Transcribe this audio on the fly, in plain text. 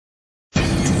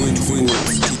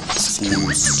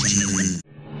TwinSportsTV.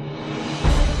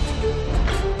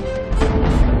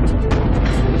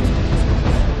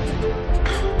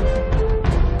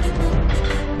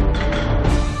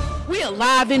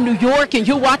 Live in New York, and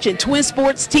you're watching Twin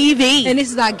Sports TV. And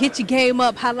this is our Get Your Game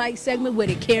Up highlight segment where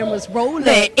the cameras roll up.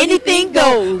 Anything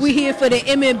goes. We here for the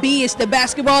MNB. It's the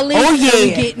basketball league. Oh, yeah. We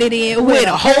getting it in with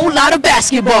a whole lot of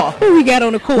basketball. Who we got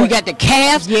on the court? We got the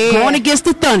Cavs going against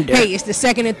the Thunder. Hey, it's the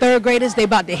second and third graders. They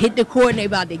about to hit the court, and they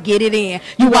about to get it in.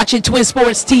 You're watching Twin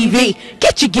Sports TV.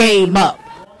 Get your game up.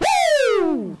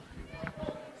 Woo!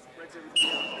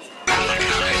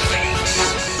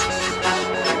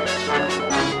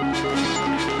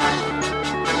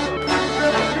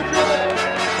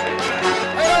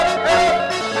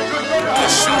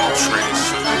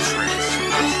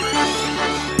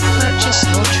 Purchase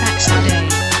your tracks today.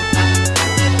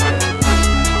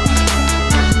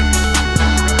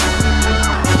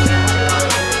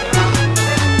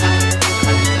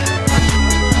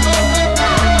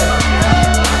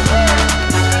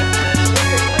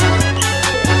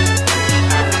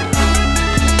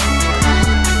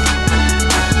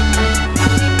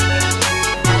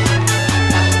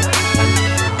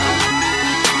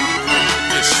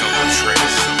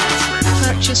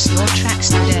 Purchase your tracks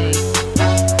today.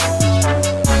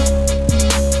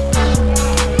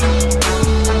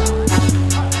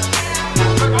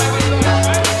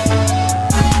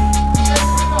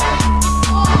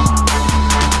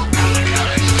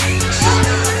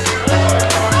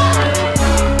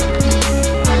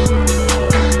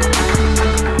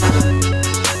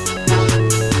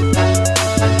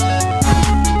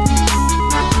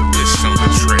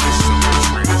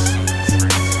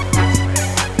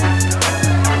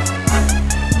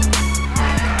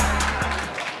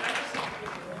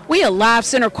 We are live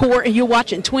center court, and you're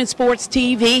watching Twin Sports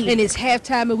TV. And it's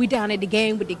halftime, and we down at the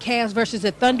game with the Cavs versus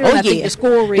the Thunder. Oh, and I think the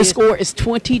score is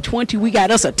 20-20. We got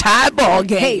us a tie ball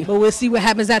game. Hey, but we'll see what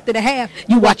happens after the half.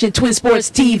 You watching Twin Sports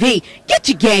TV. Get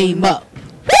your game up.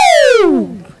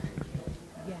 Woo!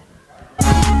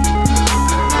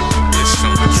 Purchase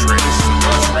your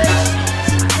tracks today.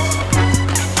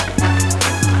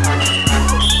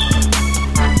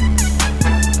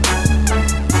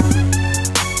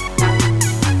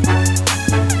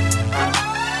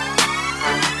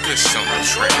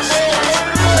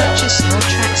 Purchase your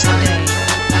tracks today.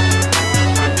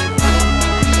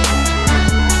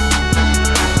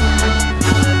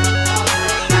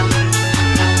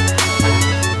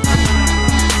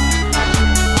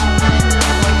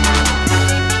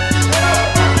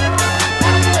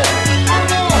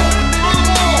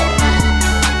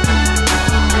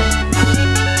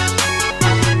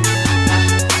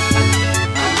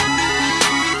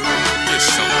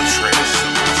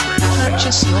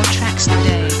 Purchase your tracks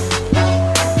today.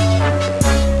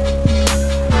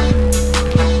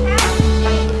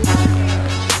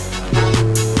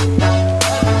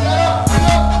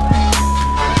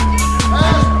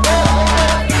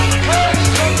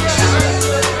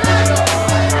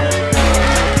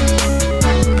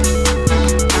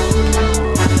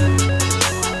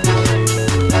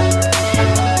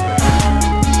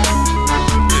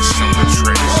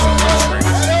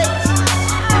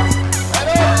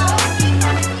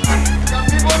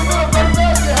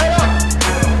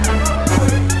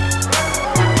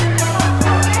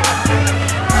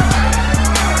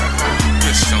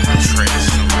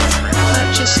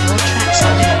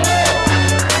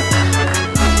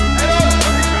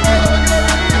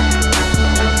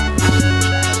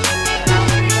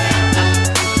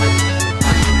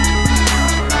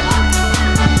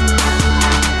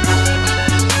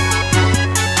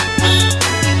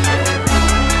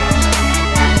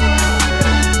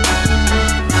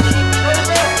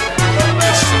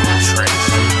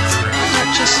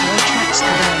 Purchase your tracks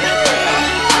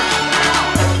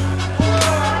today.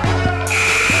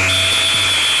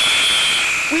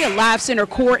 We are live center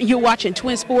court, and you're watching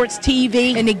Twin Sports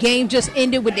TV. And the game just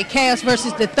ended with the Cavs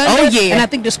versus the Thunder. Oh, yeah. And I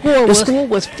think the score was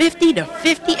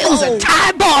 50-50. It was a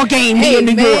tie ball game here in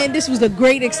New man, York. this was a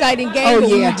great, exciting game. Oh, but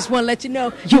yeah. we just want to let you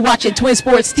know. You're watching Twin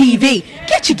Sports TV.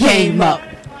 Get your game up.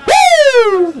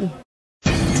 Woo!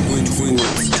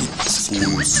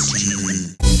 TwinSportsTV.